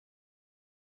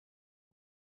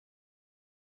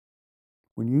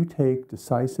When you take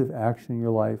decisive action in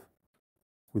your life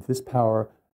with this power,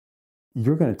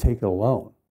 you're going to take it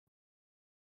alone.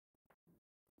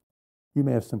 You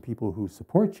may have some people who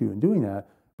support you in doing that,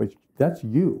 but that's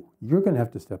you. You're going to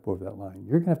have to step over that line.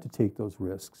 You're going to have to take those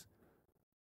risks.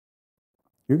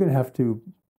 You're going to have to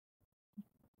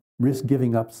risk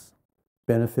giving up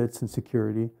benefits and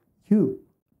security.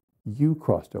 You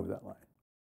crossed over that line.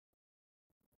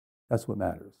 That's what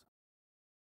matters.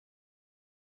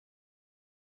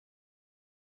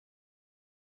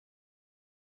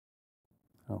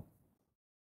 Oh.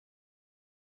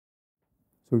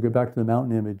 So we go back to the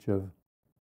mountain image of,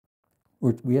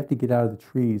 we have to get out of the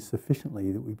trees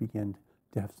sufficiently that we begin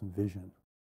to have some vision.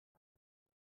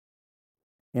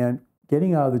 And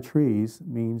getting out of the trees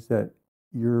means that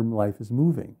your life is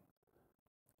moving,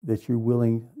 that you're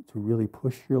willing to really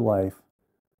push your life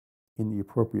in the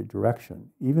appropriate direction,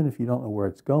 even if you don't know where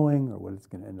it's going or what it's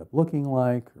going to end up looking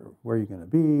like or where you're going to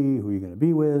be, who you're going to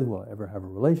be with, will I ever have a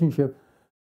relationship?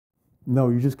 No,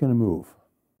 you're just going to move.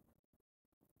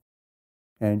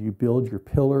 And you build your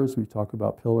pillars. We talk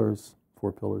about pillars,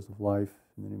 4 pillars of life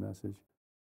in the new message.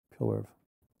 Pillar of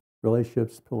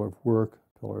relationships, pillar of work,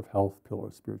 pillar of health, pillar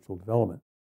of spiritual development.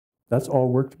 That's all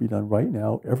work to be done right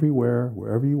now, everywhere,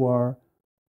 wherever you are,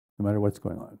 no matter what's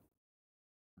going on.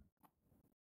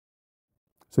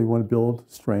 So you want to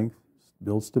build strength,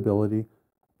 build stability,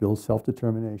 build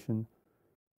self-determination,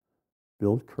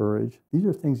 build courage. These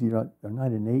are things are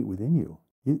not innate within you.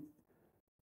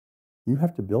 You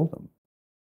have to build them.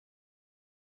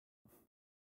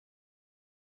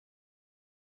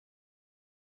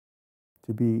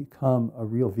 To become a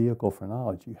real vehicle for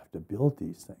knowledge, you have to build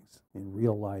these things in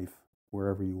real life,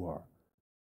 wherever you are,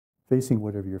 facing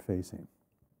whatever you're facing.